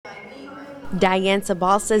Diane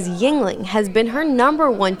Sabal says Yuengling has been her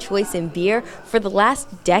 #1 choice in beer for the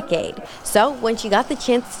last decade. So when she got the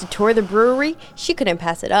chance to tour the brewery, she couldn't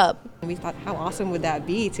pass it up. We thought, how awesome would that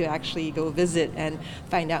be to actually go visit and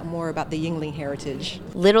find out more about the Yuengling heritage.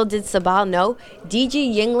 Little did Sabal know,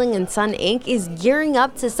 DG Yuengling and Son Inc. is gearing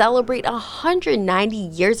up to celebrate 190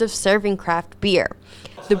 years of serving craft beer.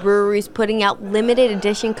 The brewery is putting out limited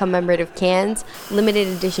edition commemorative cans, limited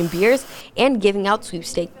edition beers, and giving out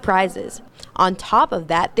sweepstake prizes. On top of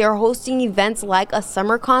that, they're hosting events like a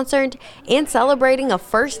summer concert and celebrating a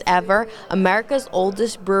first ever America's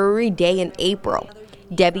Oldest Brewery Day in April.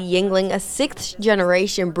 Debbie Yuengling, a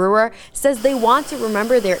 6th-generation brewer, says they want to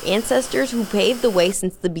remember their ancestors who paved the way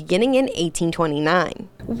since the beginning in 1829.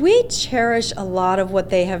 We cherish a lot of what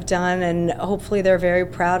they have done, and hopefully they're very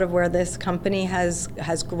proud of where this company has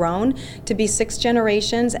grown. To be 6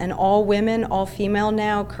 generations and all women, all female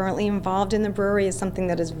now, currently involved in the brewery is something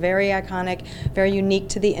that is very iconic, very unique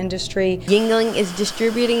to the industry. Yuengling is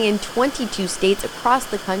distributing in 22 states across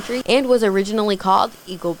the country and was originally called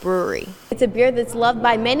Eagle Brewery. It's a beer that's loved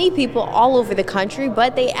by many people all over the country,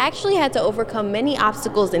 but they actually had to overcome many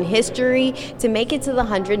obstacles in history to make it to the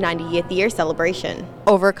 190th year celebration.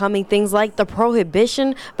 Overcoming things like the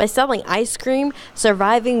Prohibition by selling ice cream,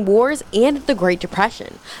 surviving wars, and the Great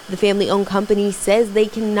Depression. The family-owned company says they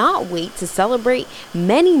cannot wait to celebrate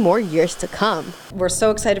many more years to come. We're so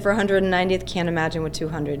excited for 190th, can't imagine what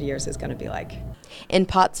 200 years is going to be like. In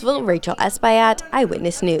Pottsville, Rachel Espaillat,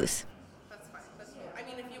 Eyewitness News.